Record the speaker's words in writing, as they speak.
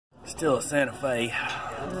still a Santa Fe.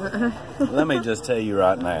 Let me just tell you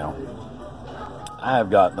right now, I've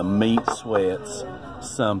got the meat sweats,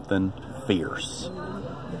 something fierce.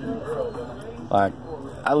 Like,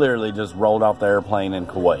 I literally just rolled off the airplane in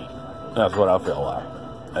Kuwait. That's what I feel like.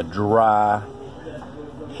 A dry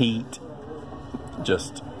heat,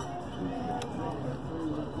 just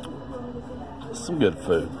some good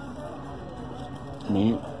food. I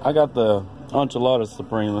mean, I got the enchilada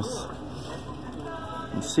supremas,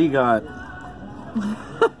 and she got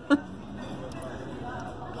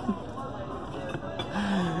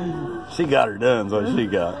she got her done, is what she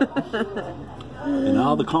got. And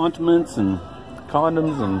all the condiments and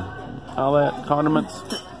condoms and all that, condiments,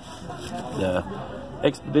 the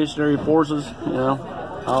expeditionary forces, you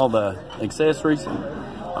know, all the accessories,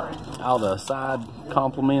 all the side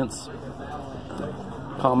compliments.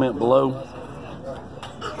 Comment below.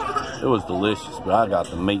 It was delicious, but I got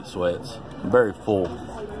the meat sweats. I'm very full.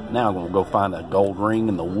 Now I'm gonna go find a gold ring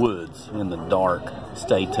in the woods in the dark.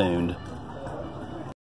 Stay tuned.